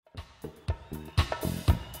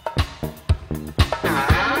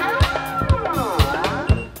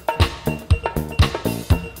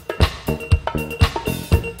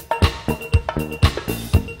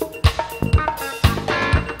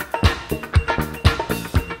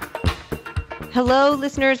Hello,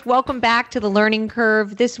 listeners. Welcome back to The Learning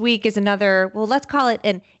Curve. This week is another, well, let's call it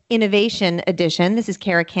an innovation edition. This is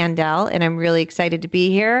Kara Kandel, and I'm really excited to be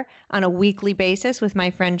here on a weekly basis with my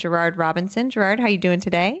friend Gerard Robinson. Gerard, how are you doing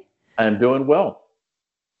today? I'm doing well.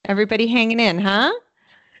 Everybody hanging in, huh?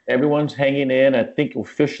 Everyone's hanging in. I think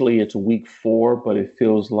officially it's week 4, but it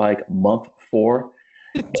feels like month 4.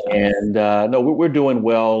 And no, we're doing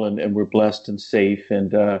well, and we're blessed and safe.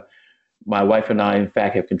 And my wife and I, in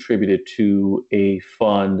fact, have contributed to a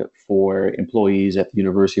fund for employees at the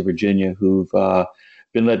University of Virginia who've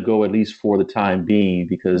been let go, at least for the time being,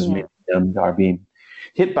 because many of them are being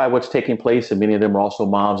hit by what's taking place, and many of them are also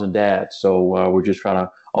moms and dads. So we're just trying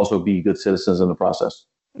to also be good citizens in the process.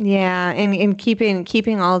 Yeah, and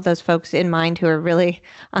keeping all of those folks in mind who are really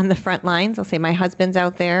on the front lines. I'll say my husband's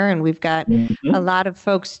out there, and we've got a lot of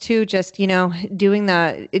folks too, just doing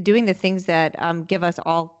the things that give us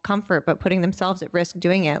all comfort, but putting themselves at risk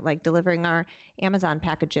doing it, like delivering our Amazon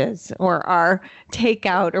packages or our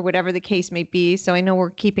takeout or whatever the case may be. So I know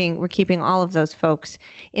we're keeping all of those folks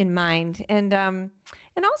in mind, and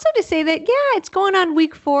also to say that it's going on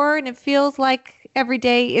week 4, and it feels like every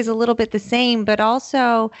day is a little bit the same, but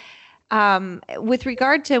also with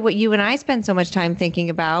regard to what you and I spend so much time thinking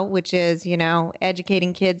about, which is,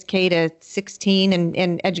 educating kids K to 16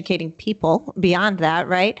 and educating people beyond that,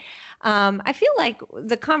 right? I feel like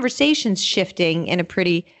the conversation's shifting in a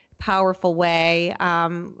pretty powerful way,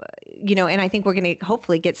 and I think we're going to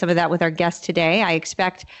hopefully get some of that with our guest today. I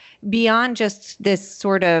expect beyond just this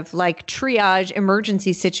sort of like triage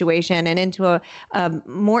emergency situation and into a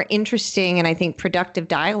more interesting and I think productive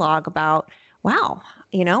dialogue about,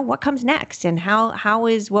 what comes next and how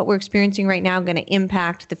is what we're experiencing right now going to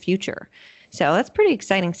impact the future. So that's pretty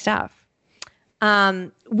exciting stuff.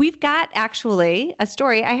 We've got actually a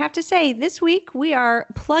story. I have to say, this week we are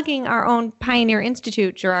plugging our own Pioneer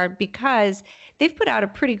Institute, Gerard, because they've put out a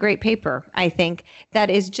pretty great paper, I think, that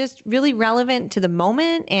is just really relevant to the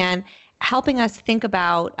moment and helping us think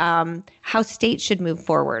about how states should move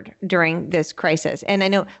forward during this crisis. And I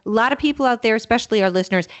know a lot of people out there, especially our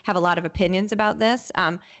listeners, have a lot of opinions about this.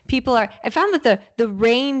 I found that the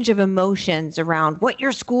range of emotions around what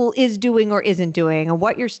your school is doing or isn't doing, and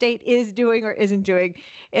what your state is doing or isn't doing,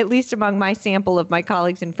 at least among my sample of my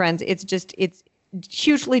colleagues and friends, it's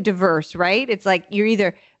hugely diverse, right? It's like you're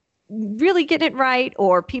either really getting it right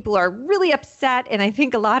or people are really upset. And I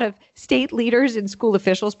think a lot of state leaders and school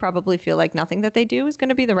officials probably feel like nothing that they do is going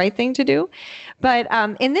to be the right thing to do. But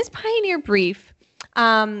in this Pioneer brief,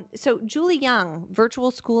 so Julie Young,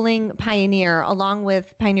 virtual schooling pioneer, along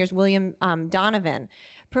with Pioneer's William Donovan,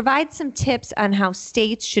 provides some tips on how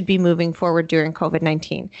states should be moving forward during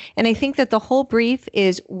COVID-19. And I think that the whole brief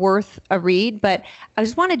is worth a read, but I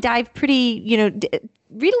just want to dive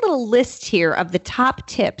read a little list here of the top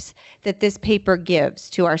tips that this paper gives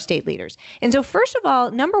to our state leaders. And so first of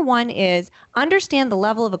all, number 1 is understand the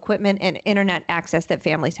level of equipment and internet access that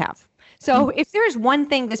families have. So if there's one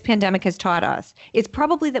thing this pandemic has taught us, it's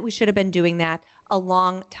probably that we should have been doing that a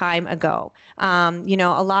long time ago. A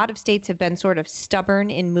lot of states have been sort of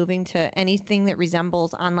stubborn in moving to anything that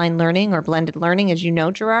resembles online learning or blended learning, as you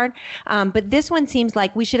know, Gerard. But this one seems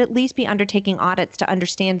like we should at least be undertaking audits to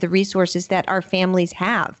understand the resources that our families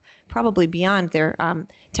have, probably beyond their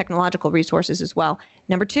technological resources as well.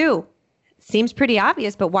 Number 2, seems pretty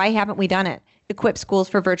obvious, but why haven't we done it? Equip schools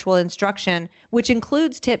for virtual instruction, which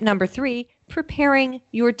includes tip number 3, preparing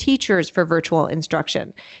your teachers for virtual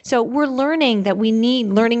instruction. So we're learning that we need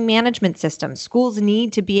learning management systems. Schools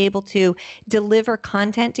need to be able to deliver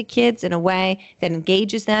content to kids in a way that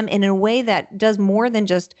engages them and in a way that does more than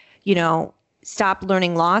just, stop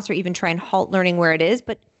learning loss or even try and halt learning where it is,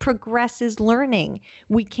 but progresses learning.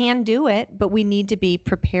 We can do it, but we need to be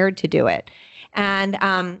prepared to do it.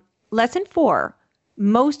 And lesson 4,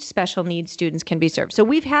 most special needs students can be served. So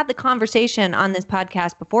we've had the conversation on this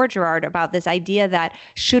podcast before, Gerard, about this idea that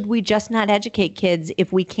should we just not educate kids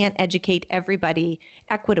if we can't educate everybody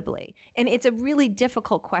equitably? And it's a really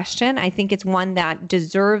difficult question. I think it's one that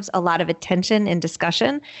deserves a lot of attention and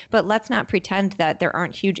discussion, but let's not pretend that there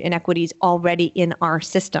aren't huge inequities already in our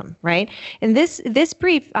system, right? In this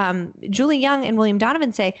brief, Julie Young and William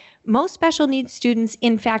Donovan say, most special needs students,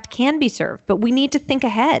 in fact, can be served, but we need to think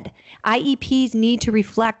ahead. IEPs need to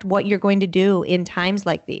reflect what you're going to do in times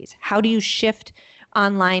like these. How do you shift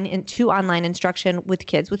online into online instruction with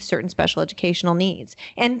kids with certain special educational needs?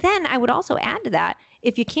 And then I would also add to that,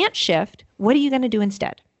 if you can't shift, what are you going to do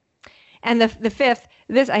instead? And the fifth,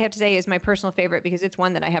 this I have to say is my personal favorite because it's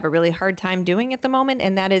one that I have a really hard time doing at the moment,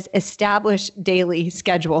 and that is establish daily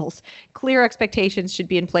schedules. Clear expectations should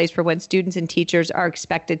be in place for when students and teachers are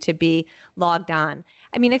expected to be logged on.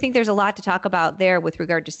 I mean, I think there's a lot to talk about there with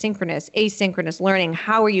regard to synchronous, asynchronous learning.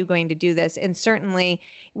 How are you going to do this? And certainly,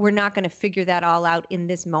 we're not going to figure that all out in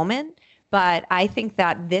this moment. But I think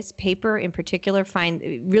that this paper in particular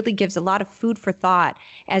really gives a lot of food for thought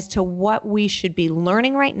as to what we should be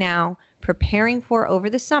learning right now, preparing for over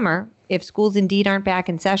the summer, if schools indeed aren't back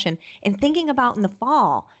in session, and thinking about in the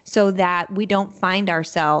fall so that we don't find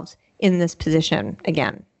ourselves in this position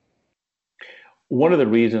again. One of the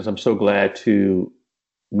reasons I'm so glad to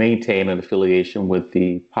maintain an affiliation with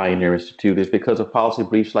the Pioneer Institute is because of policy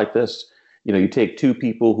briefs like this. You take two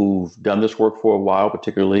people who've done this work for a while,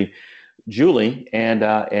 particularly Julie,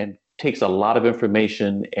 and takes a lot of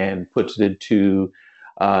information and puts it into,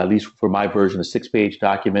 at least for my version, a 6-page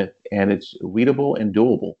document, and it's readable and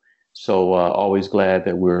doable. So always glad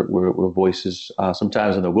that we're voices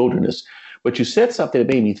sometimes in the wilderness. But you said something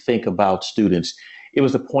that made me think about students. It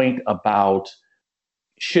was the point about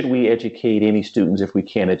should we educate any students if we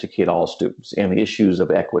can't educate all students, and the issues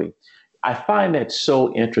of equity. I find that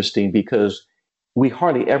so interesting because we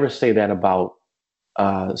hardly ever say that about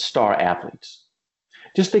star athletes.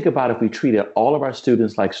 Just think about if we treated all of our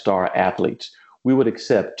students like star athletes, we would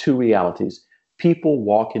accept two realities. People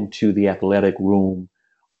walk into the athletic room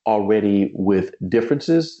already with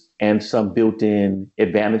differences and some built-in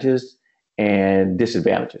advantages and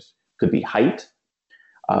disadvantages. Could be height,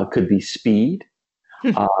 could be speed,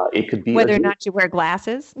 it could be whether or not you wear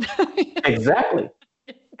glasses. Exactly.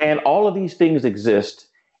 And all of these things exist,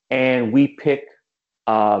 and we pick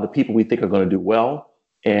the people we think are going to do well,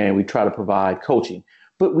 and we try to provide coaching.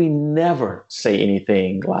 But we never say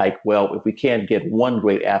anything like, well, if we can't get one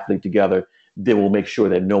great athlete together, then we'll make sure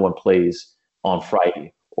that no one plays on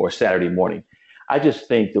Friday or Saturday morning. I just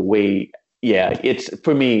think it's,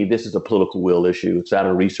 for me, this is a political will issue. It's not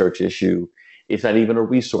a research issue. It's not even a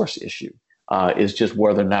resource issue. It's just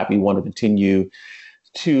whether or not we want to continue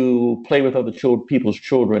to play with other people's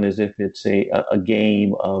children as if it's a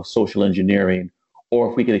game of social engineering,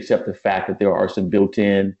 or if we can accept the fact that there are some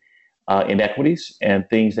built-in inequities and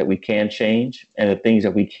things that we can change, and the things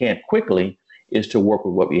that we can't quickly is to work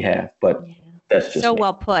with what we have. But that's just so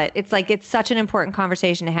well put. It's like it's such an important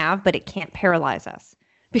conversation to have, but it can't paralyze us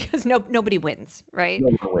because nobody wins, right?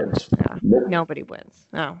 Nobody wins. Nobody wins.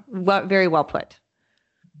 Oh, very well put.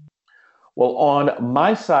 Well, on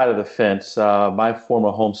my side of the fence, my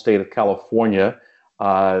former home state of California,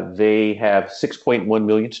 they have 6.1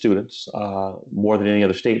 million students, more than any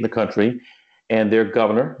other state in the country. And their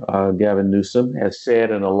governor, Gavin Newsom, has said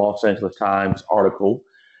in a Los Angeles Times article,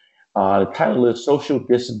 the title is Social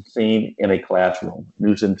Distancing in a Classroom.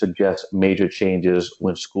 Newsom suggests major changes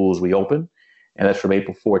when schools reopen, and that's from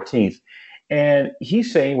April 14th. And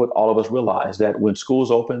he's saying what all of us realize, that when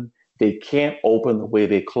schools open, they can't open the way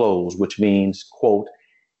they close, which means, quote,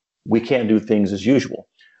 we can't do things as usual.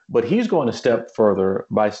 But he's going a step further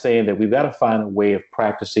by saying that we've got to find a way of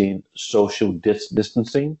practicing social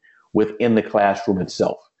distancing within the classroom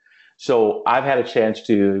itself. So I've had a chance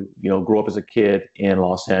to, grow up as a kid in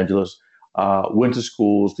Los Angeles, went to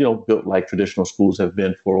schools, built like traditional schools have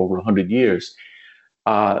been for over 100 years.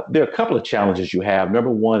 There are a couple of challenges you have. Number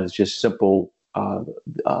one is just simple,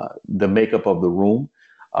 the makeup of the room.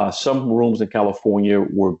 Some rooms in California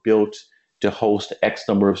were built to host X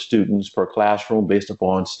number of students per classroom based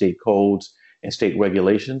upon state codes and state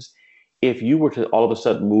regulations. If you were to all of a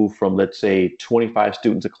sudden move from, let's say, 25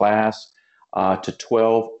 students a class to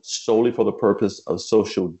 12 solely for the purpose of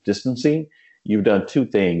social distancing, you've done two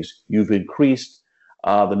things. You've increased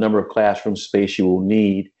the number of classroom space you will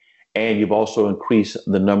need, and you've also increased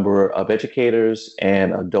the number of educators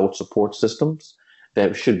and adult support systems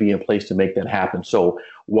that should be in place to make that happen. So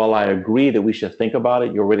while I agree that we should think about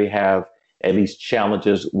it, you already have at least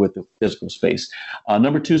challenges with the physical space.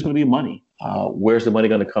 Number two is going to be money. Where's the money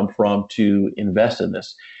going to come from to invest in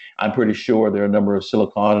this? I'm pretty sure there are a number of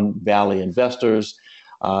Silicon Valley investors,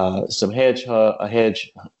 some hedge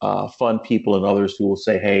fund people and others who will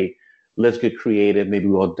say, hey, let's get creative. Maybe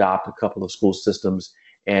we'll adopt a couple of school systems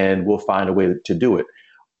and we'll find a way to do it.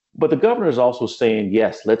 But the governor is also saying,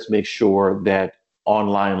 yes, let's make sure that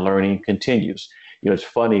online learning continues. It's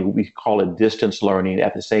funny, we call it distance learning.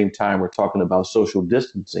 At the same time, we're talking about social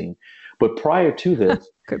distancing. But prior to this,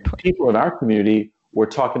 people in our community were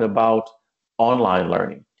talking about online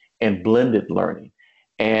learning and blended learning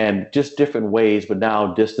and just different ways. But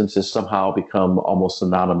now distance has somehow become almost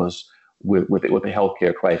synonymous with the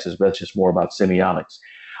healthcare crisis. But that's just more about semiotics.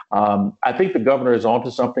 I think the governor is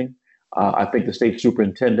onto something. I think the state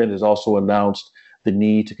superintendent has also announced the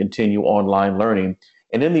need to continue online learning.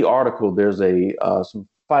 And in the article, there's some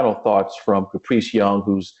final thoughts from Caprice Young,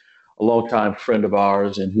 who's a longtime friend of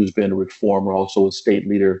ours and who's been a reformer, also a state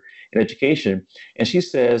leader in education. And she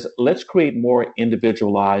says, let's create more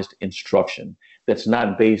individualized instruction that's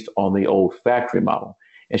not based on the old factory model.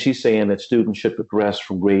 And she's saying that students should progress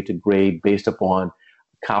from grade to grade based upon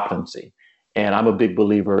competency. And I'm a big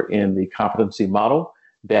believer in the competency model,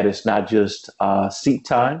 that it's not just seat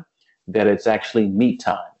time, that it's actually meet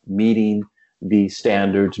time, meeting the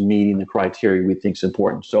standards, meeting the criteria we think is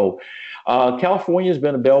important. So California has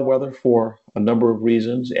been a bellwether for a number of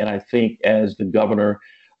reasons. And I think as the governor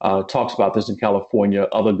talks about this in California,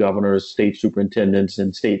 other governors, state superintendents,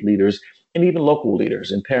 and state leaders, and even local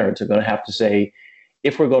leaders and parents are going to have to say,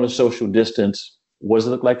 if we're going to social distance, what does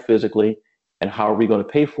it look like physically, and how are we going to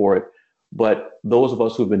pay for it? But those of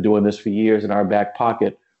us who've been doing this for years in our back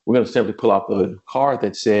pocket, we're going to simply pull out the card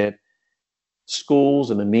that said, schools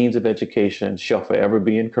and the means of education shall forever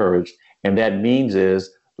be encouraged. And that means is,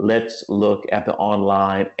 let's look at the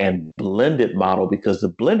online and blended model, because the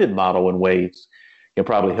blended model in ways can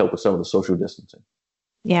probably help with some of the social distancing.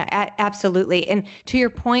 Yeah, absolutely. And to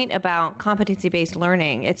your point about competency-based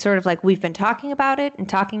learning, it's sort of like we've been talking about it and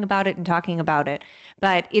talking about it and talking about it.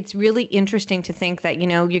 But it's really interesting to think that,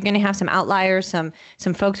 you're going to have some outliers, some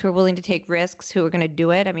folks who are willing to take risks, who are going to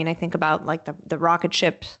do it. I mean, I think about like the rocket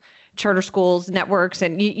ships, charter schools, networks,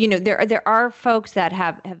 and there are folks that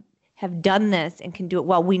have done this and can do it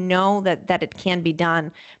well. We know that it can be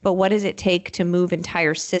done, but what does it take to move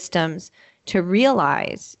entire systems to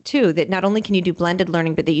realize, too, that not only can you do blended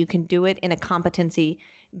learning, but that you can do it in a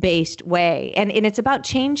competency-based way. And it's about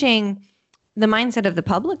changing the mindset of the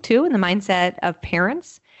public, too, and the mindset of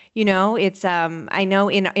parents. It's I know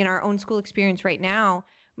in our own school experience right now,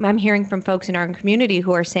 I'm hearing from folks in our community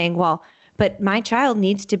who are saying, well, but my child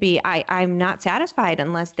needs to be, I'm not satisfied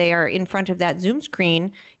unless they are in front of that Zoom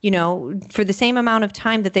screen, for the same amount of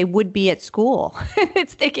time that they would be at school.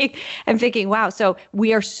 I'm thinking, wow. So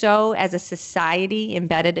we are so, as a society,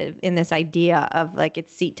 embedded in this idea of like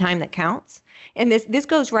it's seat time that counts. And this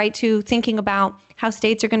goes right to thinking about how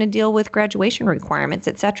states are going to deal with graduation requirements,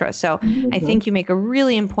 et cetera. So I think you make a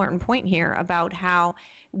really important point here about how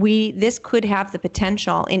this could have the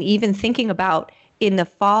potential, and even thinking about in the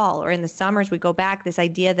fall or in the summers, we go back, this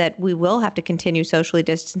idea that we will have to continue socially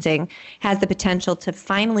distancing has the potential to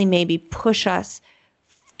finally maybe push us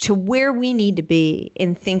to where we need to be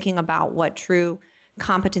in thinking about what true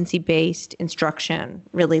competency-based instruction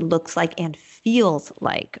really looks like and feels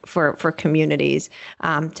like for communities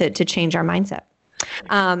to change our mindset.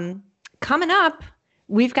 Coming up,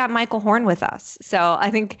 we've got Michael Horn with us. So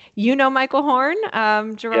I think Michael Horn,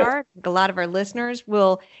 Gerard. Yes. A lot of our listeners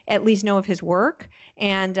will at least know of his work.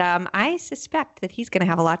 And I suspect that he's going to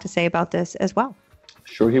have a lot to say about this as well.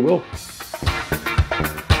 Sure he will.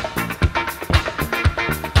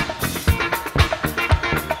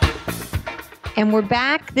 And we're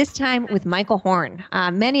back this time with Michael Horn.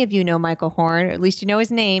 Many of you know Michael Horn, or at least you know his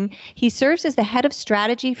name. He serves as the head of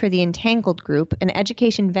strategy for the Entangled Group, an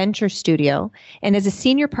education venture studio, and as a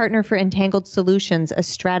senior partner for Entangled Solutions, a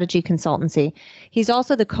strategy consultancy. He's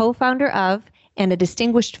also the co-founder of and a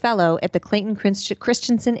distinguished fellow at the Clayton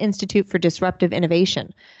Christensen Institute for Disruptive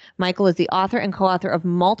Innovation. Michael is the author and co-author of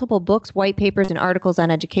multiple books, white papers, and articles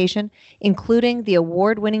on education, including the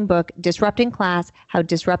award-winning book, Disrupting Class, How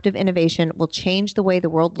Disruptive Innovation Will Change the Way the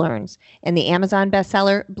World Learns, and the Amazon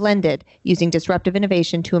bestseller, Blended, Using Disruptive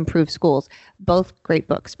Innovation to Improve Schools. Both great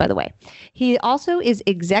books, by the way. He also is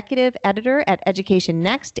executive editor at Education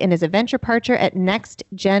Next and is a venture partner at Next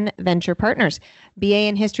Gen Venture Partners. BA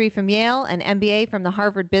in History from Yale and MBA from the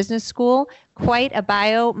Harvard Business School. Quite a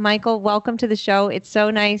bio. Michael, welcome to the show. It's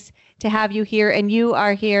so nice to have you here. And you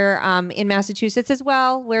are here in Massachusetts as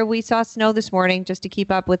well, where we saw snow this morning, just to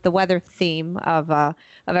keep up with the weather theme of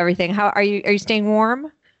everything. How are you? Are you staying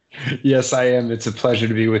warm? Yes, I am. It's a pleasure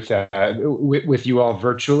to be with you all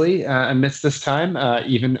virtually amidst this time,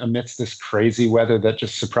 even amidst this crazy weather that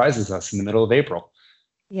just surprises us in the middle of April.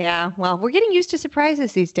 Yeah, well, we're getting used to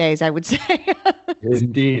surprises these days, I would say.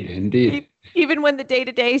 Indeed. Even when the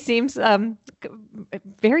day-to-day seems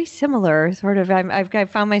very similar, sort of. I've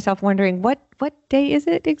found myself wondering, what day is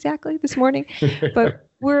it exactly this morning? But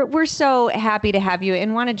we're so happy to have you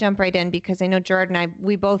and want to jump right in because I know Gerard and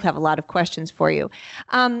we both have a lot of questions for you.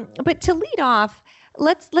 But to lead off,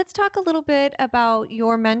 Let's talk a little bit about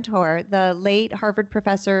your mentor, the late Harvard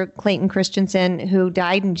professor Clayton Christensen, who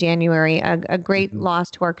died in January, a great loss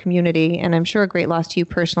to our community, and I'm sure a great loss to you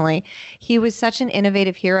personally. He was such an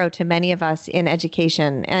innovative hero to many of us in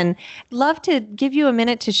education, and love to give you a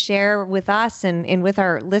minute to share with us and with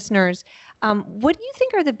our listeners. What do you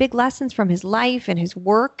think are the big lessons from his life and his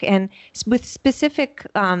work, and with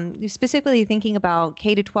specifically thinking about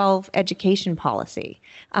K-12 education policy?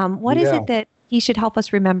 What is it that he should help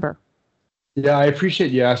us remember? Yeah, I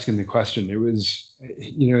appreciate you asking the question. It was,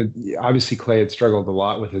 obviously Clay had struggled a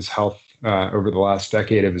lot with his health over the last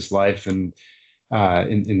decade of his life, and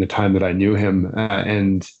in the time that I knew him,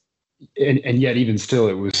 and yet even still,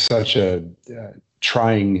 it was such a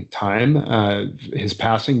trying time, his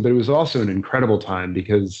passing. But it was also an incredible time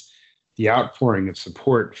because the outpouring of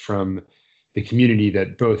support from the community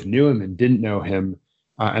that both knew him and didn't know him.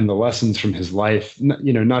 And the lessons from his life,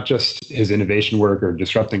 not just his innovation work or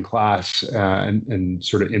disrupting class and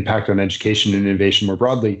sort of impact on education and innovation more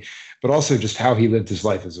broadly, but also just how he lived his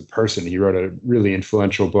life as a person. He wrote a really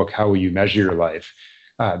influential book, How Will You Measure Your Life,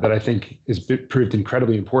 that I think has proved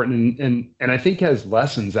incredibly important. And I think has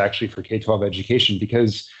lessons actually for K-12 education,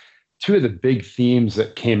 because two of the big themes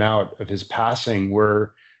that came out of his passing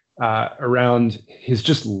were around his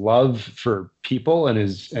just love for people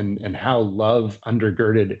and how love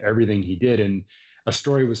undergirded everything he did. And a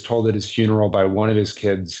story was told at his funeral by one of his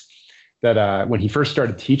kids that when he first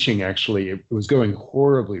started teaching, actually, it was going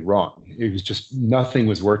horribly wrong. It was just nothing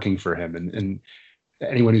was working for him. And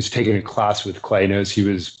anyone who's taken a class with Clay knows he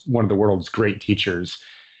was one of the world's great teachers.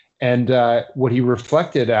 And what he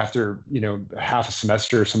reflected after, half a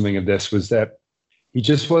semester or something of this was that he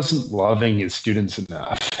just wasn't loving his students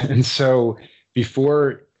enough. And so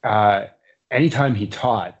before, anytime he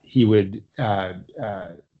taught, he would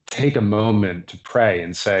take a moment to pray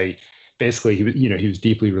and say, basically, he was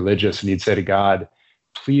deeply religious, and he'd say to God,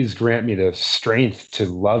 please grant me the strength to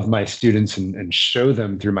love my students and show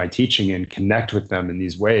them through my teaching and connect with them in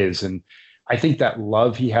these ways. And I think that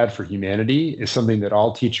love he had for humanity is something that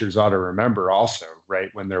all teachers ought to remember also,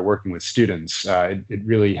 right, when they're working with students. It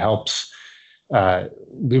really helps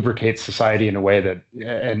lubricate society in a way that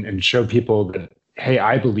and show people that, hey,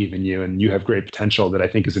 I believe in you and you have great potential, that I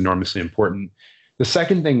think is enormously important. The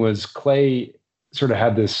second thing was Clay sort of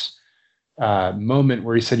had this moment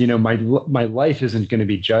where he said, my life isn't going to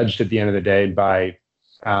be judged at the end of the day by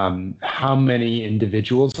how many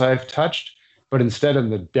individuals I've touched, but instead of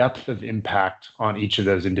the depth of impact on each of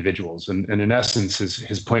those individuals. And in essence,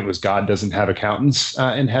 his point was God doesn't have accountants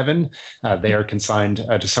in heaven. They are consigned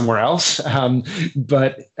to somewhere else.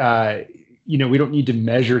 But we don't need to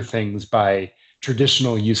measure things by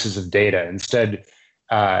traditional uses of data. Instead,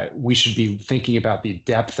 we should be thinking about the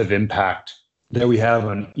depth of impact that we have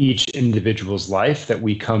on each individual's life that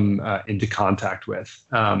we come into contact with,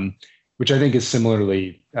 which I think is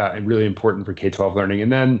similarly really important for K-12 learning.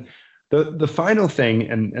 And then the final thing,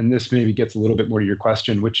 and this maybe gets a little bit more to your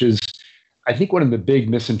question, which is, I think one of the big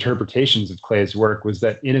misinterpretations of Clay's work was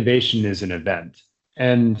that innovation is an event.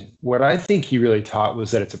 And what I think he really taught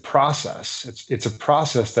was that it's a process. It's a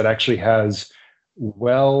process that actually has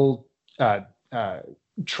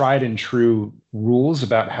tried and true rules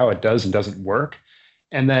about how it does and doesn't work.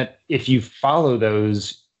 And that if you follow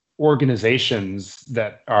those, organizations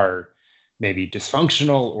that are maybe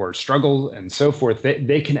dysfunctional or struggle and so forth,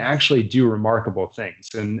 they can actually do remarkable things.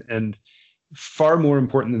 And far more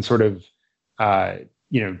important than sort of,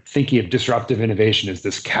 thinking of disruptive innovation as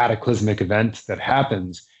this cataclysmic event that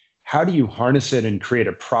happens, how do you harness it and create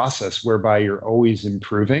a process whereby you're always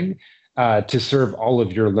improving to serve all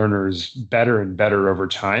of your learners better and better over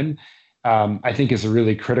time? I think is a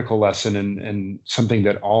really critical lesson and something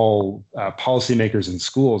that all policymakers in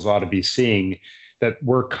schools ought to be seeing, that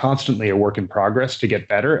we're constantly a work in progress to get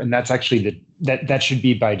better. And that's actually that should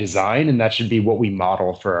be by design, and that should be what we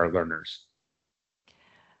model for our learners.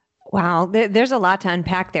 Wow, there's a lot to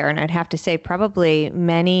unpack there. And I'd have to say probably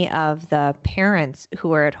many of the parents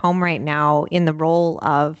who are at home right now in the role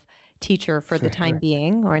of teacher for the time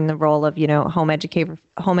being, or in the role of, home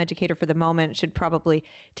educator for the moment, should probably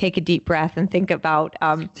take a deep breath and think about,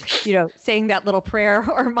 saying that little prayer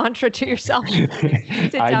or mantra to yourself.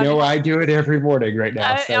 I know I do it every morning right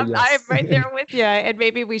now. I'm right there with you. And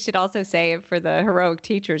maybe we should also say it for the heroic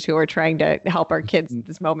teachers who are trying to help our kids at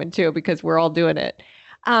this moment too, because we're all doing it.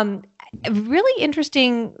 Really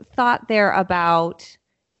interesting thought there about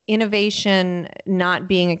innovation not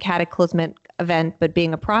being a cataclysmic event, but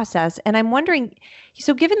being a process. And I'm wondering,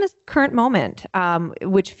 so given this current moment,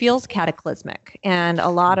 which feels cataclysmic, and a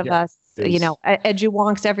lot of us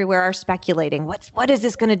Edu-wonks everywhere are speculating. What is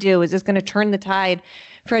this going to do? Is this going to turn the tide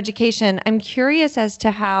for education? I'm curious as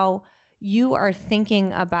to how you are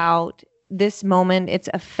thinking about this moment, its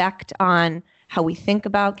effect on how we think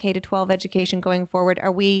about K-12 education going forward.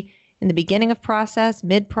 Are we in the beginning of process,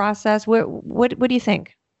 mid-process? What do you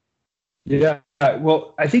think? Yeah,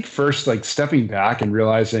 well, I think first, like stepping back and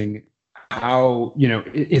realizing how,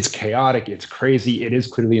 it's chaotic, it's crazy. It is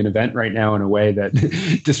clearly an event right now in a way that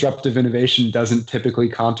disruptive innovation doesn't typically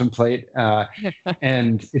contemplate.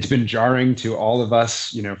 And it's been jarring to all of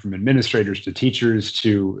us, from administrators to teachers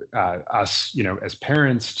to us, as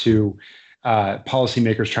parents to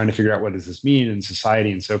policymakers trying to figure out what does this mean in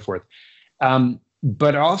society and so forth.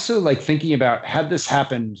 But also like thinking about, had this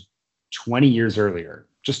happened 20 years earlier,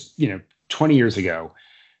 just, 20 years ago,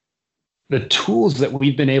 the tools that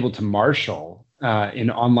we've been able to marshal in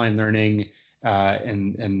online learning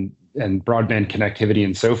and broadband connectivity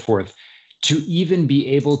and so forth, to even be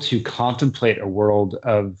able to contemplate a world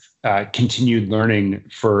of continued learning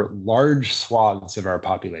for large swaths of our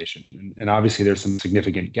population. And obviously there's some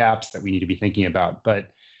significant gaps that we need to be thinking about,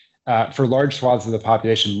 but for large swaths of the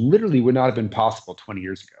population, literally would not have been possible 20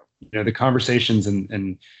 years ago. The conversations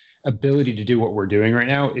and ability to do what we're doing right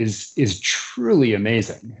now is truly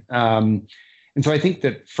amazing. And so I think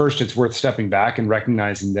that first it's worth stepping back and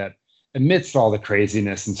recognizing that amidst all the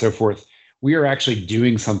craziness and so forth, we are actually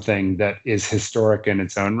doing something that is historic in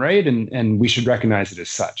its own right, and we should recognize it as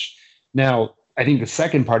such. Now, I think the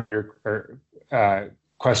second part of your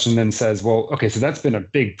question then says, well, okay, so that's been a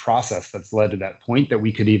big process that's led to that point that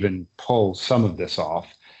we could even pull some of this off.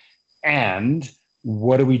 And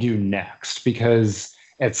what do we do next? Because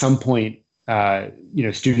at some point,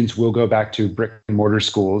 students will go back to brick and mortar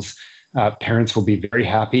schools. Parents will be very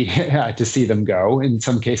happy to see them go in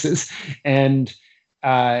some cases. And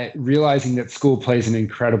realizing that school plays an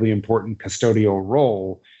incredibly important custodial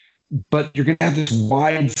role, but you're going to have this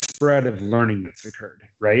wide spread of learning that's occurred,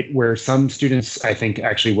 right? Where some students, I think,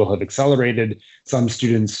 actually will have accelerated. Some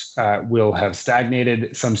students will have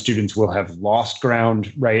stagnated. Some students will have lost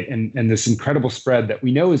ground, right? And this incredible spread that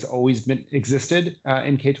we know has always existed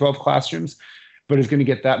in K-12 classrooms, but is going to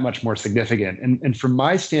get that much more significant. And from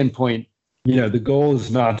my standpoint, the goal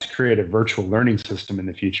is not to create a virtual learning system in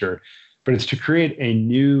the future, but it's to create a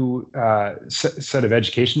new set of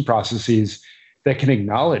education processes that can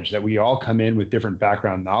acknowledge that we all come in with different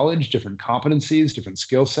background knowledge, different competencies, different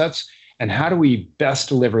skill sets, and how do we best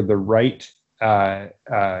deliver the right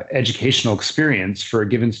educational experience for a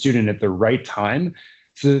given student at the right time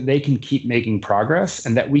so that they can keep making progress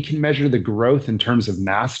and that we can measure the growth in terms of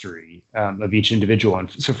mastery of each individual.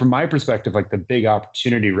 And so from my perspective, like the big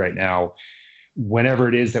opportunity right now, whenever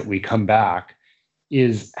it is that we come back,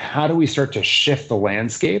 is how do we start to shift the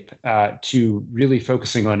landscape to really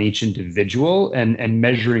focusing on each individual and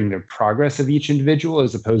measuring the progress of each individual,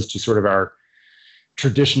 as opposed to sort of our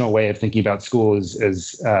traditional way of thinking about school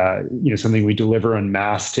as something we deliver en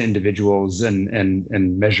masse to individuals and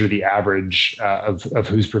measure the average of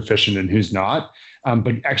who's proficient and who's not,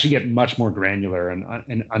 but actually get much more granular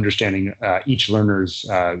and understanding each learner's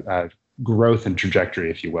growth and trajectory,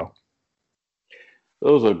 if you will.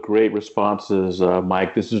 Those are great responses,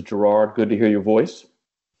 Mike. This is Gerard. Good to hear your voice.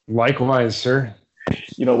 Likewise, sir.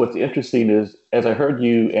 What's interesting is, as I heard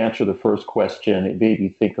you answer the first question, it made me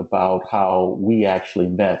think about how we actually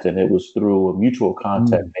met, and it was through a mutual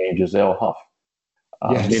contact named Giselle Huff.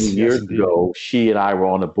 Many years ago, she and I were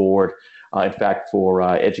on the board, in fact, for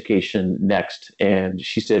Education Next, and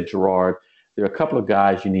she said, Gerard, there are a couple of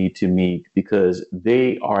guys you need to meet because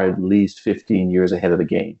they are at least 15 years ahead of the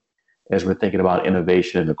game as we're thinking about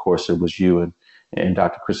innovation. And of course, it was you and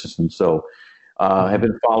Dr. Christensen. So have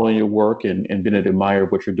been following your work and been an admirer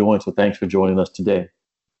of what you're doing. So thanks for joining us today.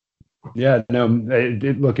 Yeah, no,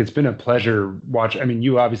 look, it's been a pleasure watching. I mean,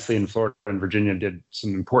 you obviously in Florida and Virginia did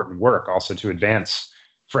some important work also to advance,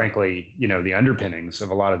 frankly, the underpinnings of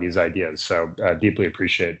a lot of these ideas. So deeply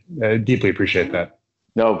appreciate that.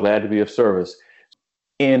 No, glad to be of service.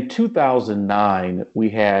 In 2009, we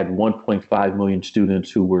had 1.5 million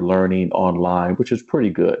students who were learning online, which is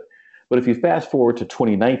pretty good. But if you fast forward to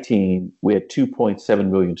 2019, we had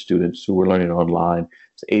 2.7 million students who were learning online.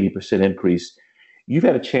 It's an 80% increase. You've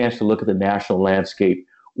had a chance to look at the national landscape.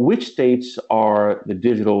 Which states are the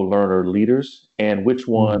digital learner leaders and which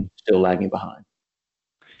ones still lagging behind?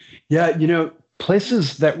 Yeah,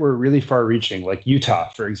 places that were really far reaching, like Utah,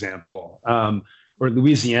 for example, or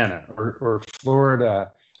Louisiana or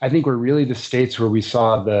Florida, I think were really the states where we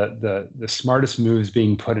saw the smartest moves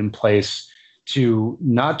being put in place to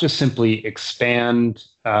not just simply expand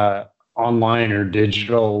online or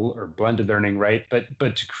digital or blended learning, right?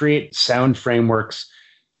 But to create sound frameworks,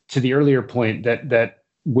 to the earlier point, that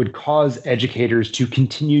would cause educators to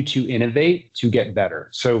continue to innovate to get better.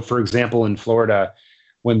 So, for example, in Florida,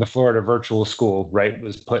 when the Florida virtual school, right,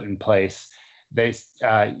 was put in place, they,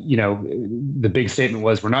 the big statement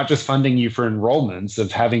was, we're not just funding you for enrollments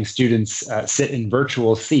of having students sit in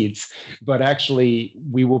virtual seats, but actually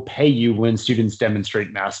we will pay you when students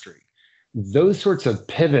demonstrate mastery. Those sorts of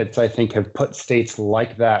pivots, I think, have put states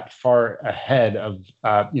like that far ahead of,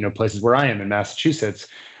 places where I am in Massachusetts,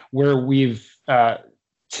 where we've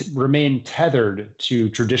remained tethered to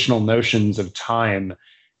traditional notions of time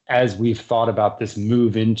as we've thought about this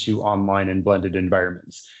move into online and blended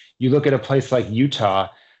environments. You look at a place like Utah,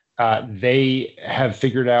 they have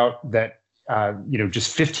figured out that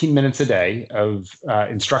just 15 minutes a day of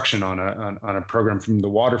instruction on a program from the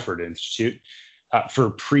Waterford Institute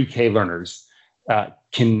for pre-K learners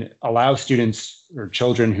can allow students or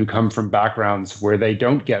children who come from backgrounds where they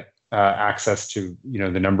don't get access to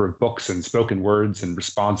the number of books and spoken words and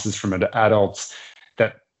responses from adults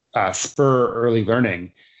that spur early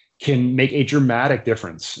learning, can make a dramatic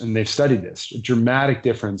difference, and they've studied this, a dramatic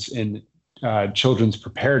difference in children's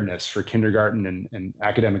preparedness for kindergarten and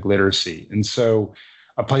academic literacy. And so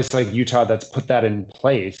a place like Utah that's put that in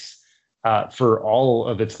place for all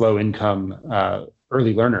of its low-income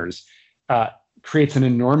early learners creates an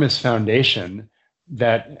enormous foundation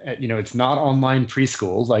that, it's not online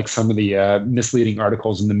preschool like some of the misleading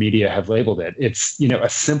articles in the media have labeled it. It's, a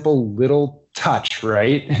simple little touch,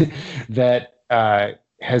 right, that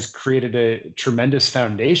has created a tremendous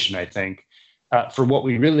foundation, I think, for what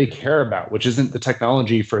we really care about, which isn't the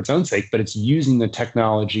technology for its own sake, but it's using the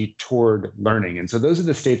technology toward learning. And so those are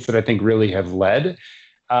the states that I think really have led.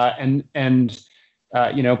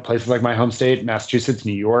 Places like my home state, Massachusetts,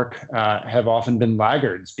 New York, have often been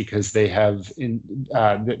laggards because they have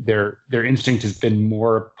their instinct has been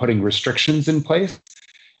more putting restrictions in place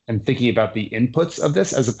and thinking about the inputs of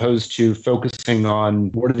this, as opposed to focusing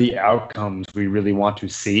on what are the outcomes we really want to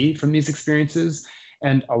see from these experiences,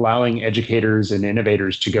 and allowing educators and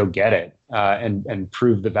innovators to go get it and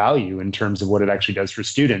prove the value in terms of what it actually does for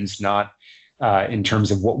students, not in terms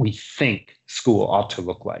of what we think school ought to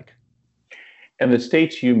look like. And the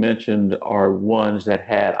states you mentioned are ones that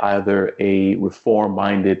had either a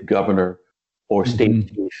reform-minded governor or state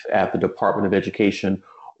chief at the Department of Education,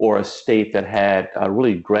 or a state that had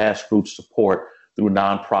really grassroots support through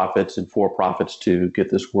nonprofits and for-profits to get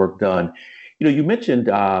this work done. You mentioned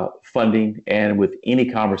funding, and with any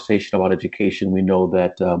conversation about education, we know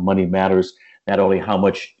that money matters, not only how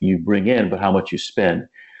much you bring in, but how much you spend.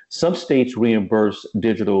 Some states reimburse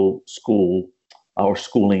digital school or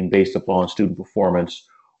schooling based upon student performance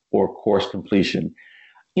or course completion.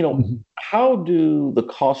 How do the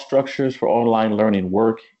cost structures for online learning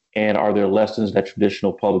work? And are there lessons that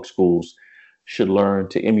traditional public schools should learn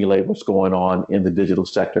to emulate what's going on in the digital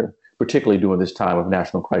sector, particularly during this time of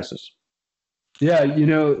national crisis? Yeah,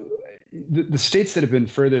 the states that have been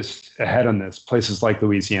furthest ahead on this, places like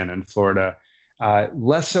Louisiana and Florida,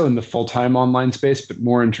 less so in the full-time online space, but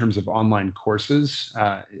more in terms of online courses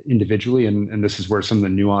individually. And this is where some of the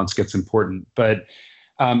nuance gets important, but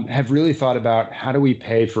have really thought about how do we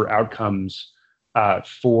pay for outcomes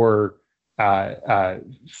for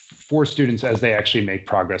students as they actually make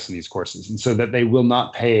progress in these courses, and so that they will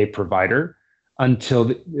not pay a provider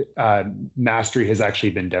until mastery has actually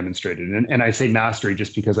been demonstrated. And I say mastery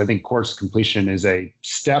just because I think course completion is a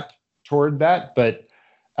step toward that, but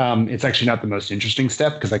it's actually not the most interesting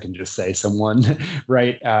step, because I can just say someone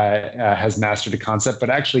has mastered a concept, but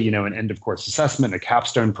actually, an end of course assessment, a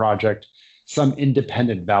capstone project, some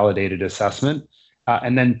independent validated assessment,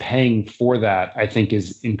 and then paying for that, I think,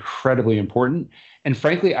 is incredibly important. And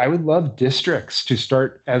frankly, I would love districts to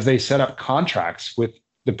start, as they set up contracts with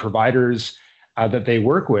the providers that they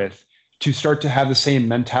work with, to start to have the same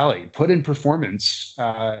mentality, put in performance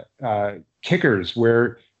kickers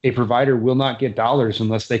where a provider will not get dollars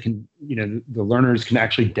unless they can, the learners can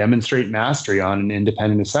actually demonstrate mastery on an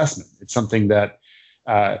independent assessment. It's something that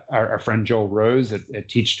our friend Joel Rose at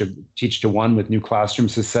Teach to One with New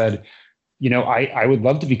Classrooms has said, I would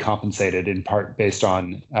love to be compensated in part based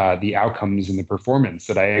on the outcomes and the performance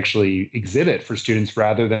that I actually exhibit for students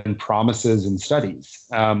rather than promises and studies.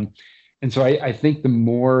 And so I think the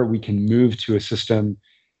more we can move to a system,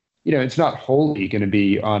 it's not wholly going to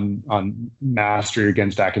be on mastery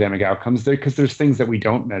against academic outcomes there, because there's things that we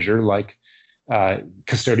don't measure, like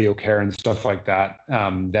custodial care and stuff like that,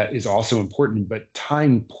 that is also important, but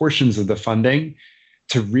tying portions of the funding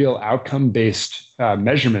to real outcome-based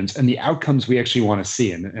measurements and the outcomes we actually want to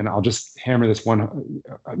see. And I'll just hammer this one,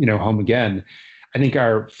 home again. I think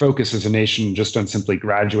our focus as a nation just on simply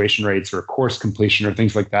graduation rates or course completion or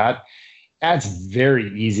things like that, that's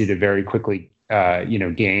very easy to very quickly,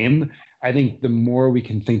 game. I think the more we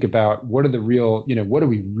can think about what do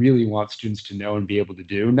we really want students to know and be able to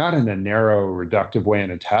do, not in a narrow, reductive way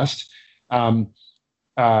in a test, but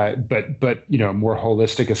more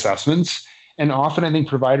holistic assessments. And often I think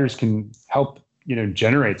providers can help,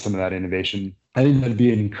 generate some of that innovation. I think that'd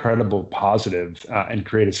be an incredible positive and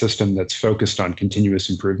create a system that's focused on continuous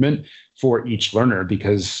improvement for each learner,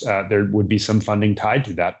 because there would be some funding tied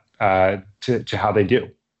to that, to how they do.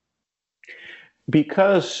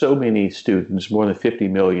 Because so many students, more than 50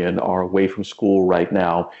 million, are away from school right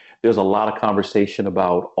now, there's a lot of conversation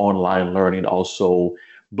about online learning. Also,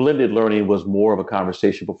 blended learning was more of a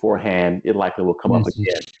conversation beforehand. It likely will come up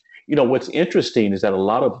again. What's interesting is that a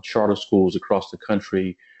lot of charter schools across the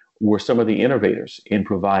country were some of the innovators in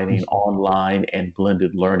providing online and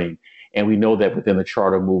blended learning. And we know that within the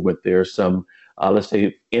charter movement, there's some, let's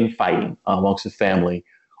say, infighting amongst the family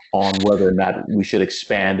on whether or not we should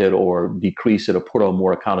expand it or decrease it or put on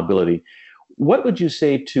more accountability. What would you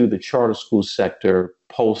say to the charter school sector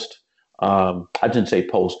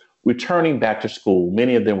returning back to school?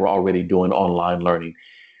 Many of them were already doing online learning.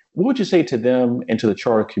 What would you say to them and to the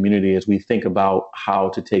charter community as we think about how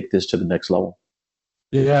to take this to the next level?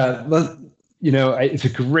 Yeah, well, it's a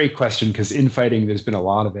great question, because infighting, there's been a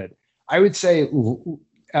lot of it. I would say,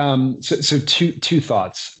 so two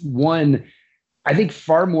thoughts. One, I think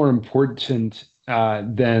far more important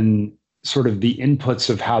than sort of the inputs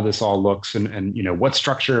of how this all looks and what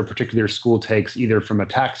structure a particular school takes, either from a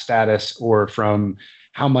tax status or from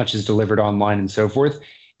how much is delivered online and so forth,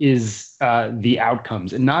 is the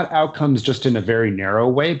outcomes, and not outcomes just in a very narrow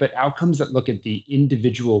way, but outcomes that look at the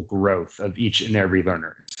individual growth of each and every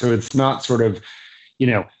learner. So it's not sort of,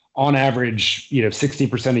 on average,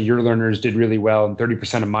 60% of your learners did really well and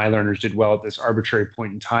 30% of my learners did well at this arbitrary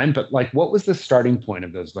point in time. But what was the starting point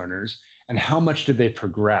of those learners and how much did they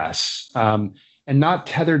progress? And not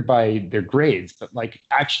tethered by their grades, but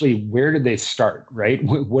actually, where did they start, right?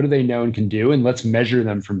 What do they know and can do? And let's measure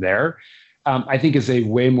them from there. I think is a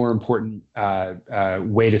way more important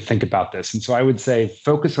way to think about this. And so I would say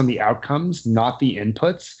focus on the outcomes, not the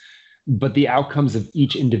inputs, but the outcomes of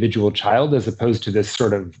each individual child, as opposed to this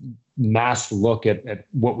sort of mass look at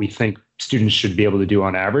what we think students should be able to do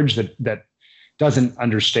on average that doesn't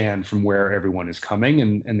understand from where everyone is coming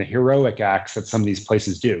and the heroic acts that some of these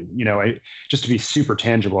places do. Just to be super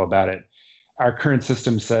tangible about it, our current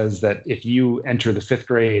system says that if you enter the 5th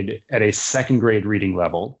grade at a 2nd grade reading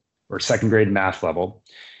level or 2nd grade math level,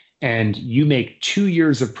 and you make 2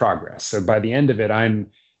 years of progress, so by the end of it, I'm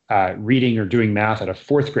reading or doing math at a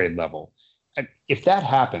 4th grade level. If that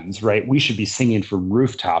happens, right, we should be singing from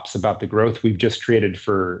rooftops about the growth we've just created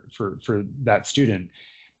for that student.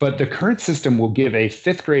 But the current system will give a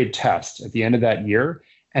 5th grade test at the end of that year.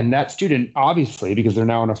 And that student, obviously, because they're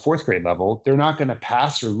now on a 4th grade level, they're not going to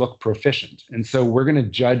pass or look proficient. And so we're going to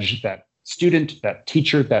judge that student, that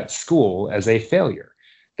teacher, that school as a failure.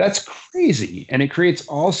 That's crazy. And it creates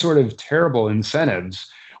all sort of terrible incentives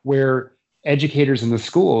where educators in the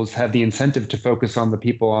schools have the incentive to focus on the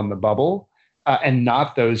people on the bubble and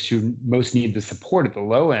not those who most need the support at the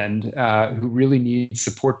low end, who really need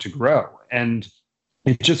support to grow. And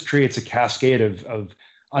it just creates a cascade of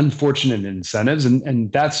unfortunate incentives.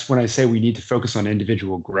 And that's when I say we need to focus on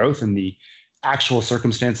individual growth and the actual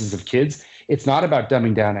circumstances of kids. It's not about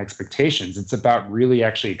dumbing down expectations. It's about really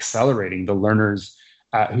actually accelerating the learners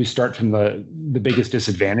who start from the biggest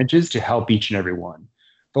disadvantages to help each and every one.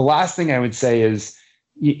 The last thing I would say is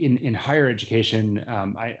in higher education,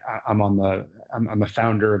 I'm a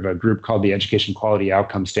founder of a group called the Education Quality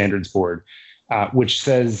Outcome Standards Board, which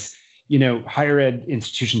says, higher ed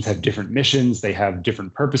institutions have different missions, they have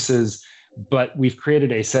different purposes, but we've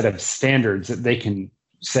created a set of standards that they can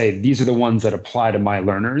say, these are the ones that apply to my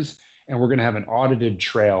learners, and we're going to have an audited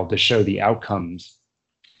trail to show the outcomes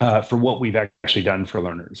for what we've actually done for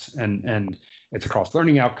learners. And it's across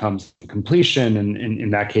learning outcomes, completion, and in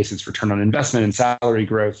that case, it's return on investment and salary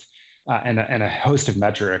growth, and a host of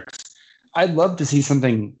metrics. I'd love to see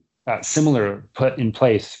something similar put in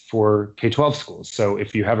place for K-12 schools. So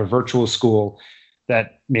if you have a virtual school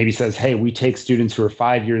that maybe says, hey, we take students who are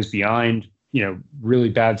 5 years behind, really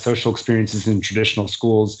bad social experiences in traditional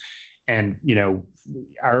schools, and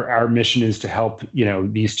our mission is to help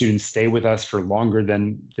these students stay with us for longer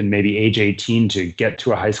than maybe age 18 to get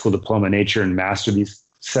to a high school diploma nature and master these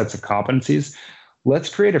sets of competencies.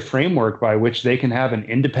 let's create a framework by which they can have an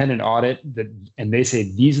independent audit and they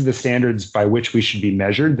say, these are the standards by which we should be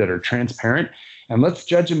measured that are transparent. And let's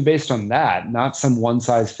judge them based on that, not some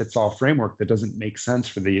one-size-fits-all framework that doesn't make sense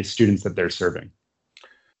for the students that they're serving.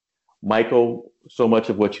 Michael, so much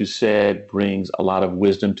of what you said brings a lot of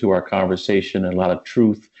wisdom to our conversation and a lot of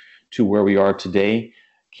truth to where we are today.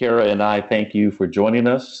 Kara and I thank you for joining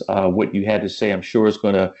us. What you had to say, I'm sure, is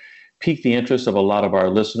going to pique the interest of a lot of our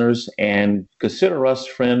listeners, and consider us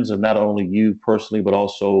friends of not only you personally, but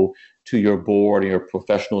also to your board and your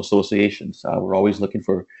professional associations. We're always looking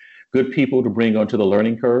for good people to bring onto the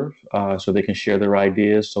learning curve so they can share their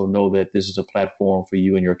ideas. So know that this is a platform for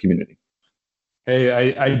you and your community.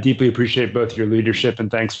 Hey, I deeply appreciate both your leadership, and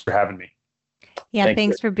thanks for having me. Yeah,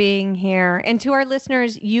 thanks for being here. And to our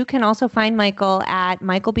listeners, you can also find Michael at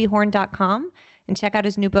michaelbhorn.com and check out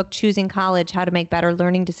his new book, Choosing College, How to Make Better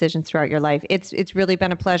Learning Decisions Throughout Your Life. It's really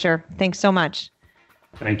been a pleasure. Thanks so much.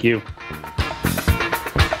 Thank you.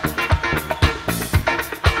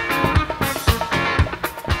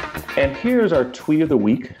 And here's our tweet of the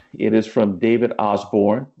week. It is from David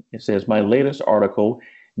Osborne. It says, my latest article,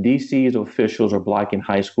 DC's officials are blocking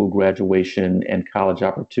high school graduation and college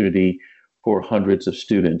opportunity for hundreds of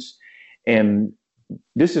students. And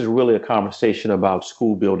this is really a conversation about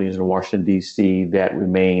school buildings in Washington, D.C. that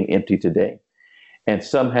remain empty today. And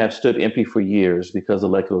some have stood empty for years because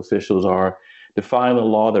elected officials are defying the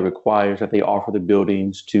law that requires that they offer the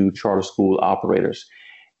buildings to charter school operators.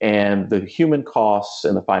 And the human costs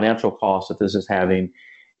and the financial costs that this is having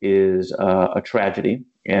is a tragedy.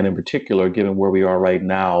 And in particular, given where we are right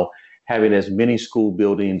now, having as many school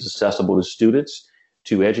buildings accessible to students,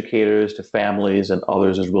 to educators, to families, and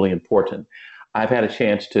others is really important. I've had a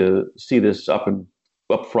chance to see this up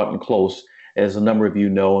front and close. As a number of you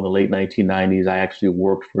know, in the late 1990s, I actually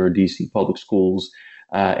worked for DC Public Schools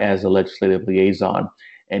as a legislative liaison.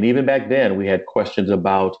 And even back then, we had questions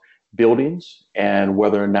about buildings and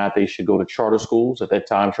whether or not they should go to charter schools. At that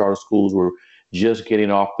time, charter schools were just getting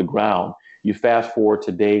off the ground. You fast forward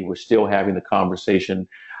today, we're still having the conversation.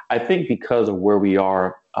 I think because of where we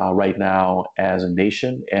are right now as a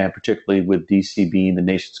nation, and particularly with DC being the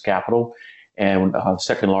nation's capital and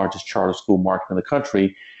second largest charter school market in the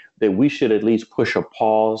country, that we should at least push a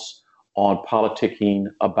pause on politicking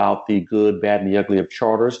about the good, bad, and the ugly of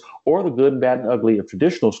charters, or the good, bad, and ugly of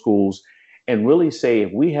traditional schools, and really say,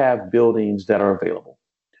 if we have buildings that are available,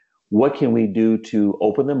 what can we do to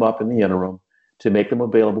open them up in the interim, to make them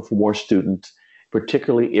available for more students,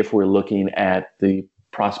 particularly if we're looking at the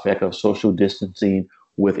prospect of social distancing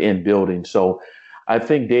within buildings. So I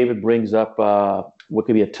think David brings up what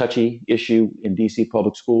could be a touchy issue in DC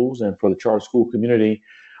public schools and for the charter school community.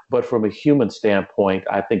 But from a human standpoint,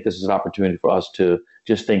 I think this is an opportunity for us to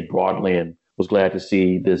just think broadly, and was glad to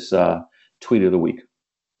see this tweet of the week.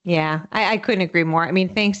 Yeah, I couldn't agree more. I mean,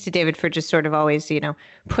 thanks to David for just sort of always,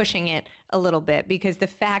 pushing it a little bit, because the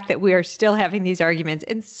fact that we are still having these arguments,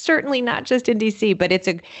 and certainly not just in DC, but it's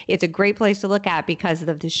a great place to look at because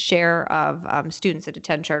of the share of students that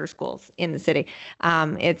attend charter schools in the city.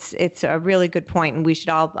 It's a really good point, and we should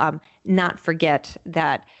all not forget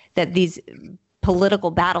that these political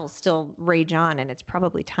battles still rage on, and it's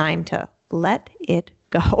probably time to let it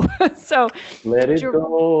go. So let it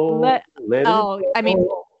go. Let it go. I mean,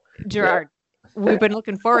 Gerard, we've been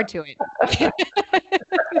looking forward to it.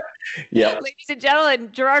 Yeah. Ladies and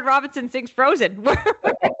gentlemen, Gerard Robinson sings Frozen.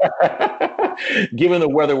 Given the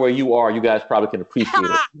weather where you are, you guys probably can appreciate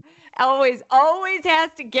it. Always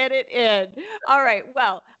has to get it in. All right.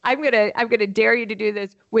 Well, I'm gonna dare you to do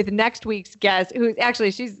this with next week's guest, who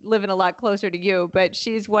actually, she's living a lot closer to you, but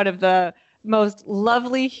she's one of the most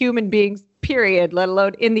lovely human beings, period, let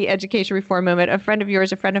alone in the education reform movement. A friend of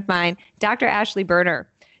yours, a friend of mine, Dr. Ashley Berner,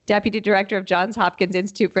 Deputy Director of Johns Hopkins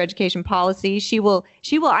Institute for Education Policy. She will,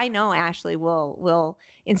 I know Ashley will,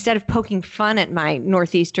 instead of poking fun at my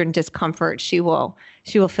Northeastern discomfort, she will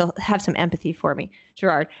have some empathy for me,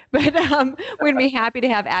 Gerard. But we're going to be happy to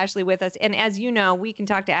have Ashley with us. And as you know, we can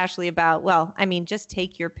talk to Ashley about, just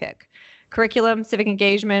take your pick. Curriculum, civic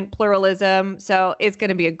engagement, pluralism. So it's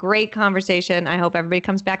going to be a great conversation. I hope everybody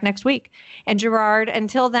comes back next week. And Gerard,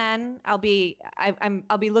 until then, I'll be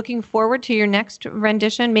looking forward to your next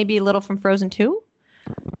rendition, maybe a little from Frozen 2.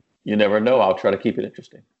 You never know. I'll try to keep it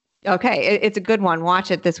interesting. Okay, it's a good one. Watch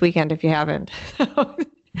it this weekend if you haven't.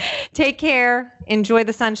 Take care. Enjoy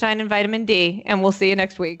the sunshine and vitamin D, and we'll see you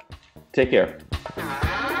next week. Take care.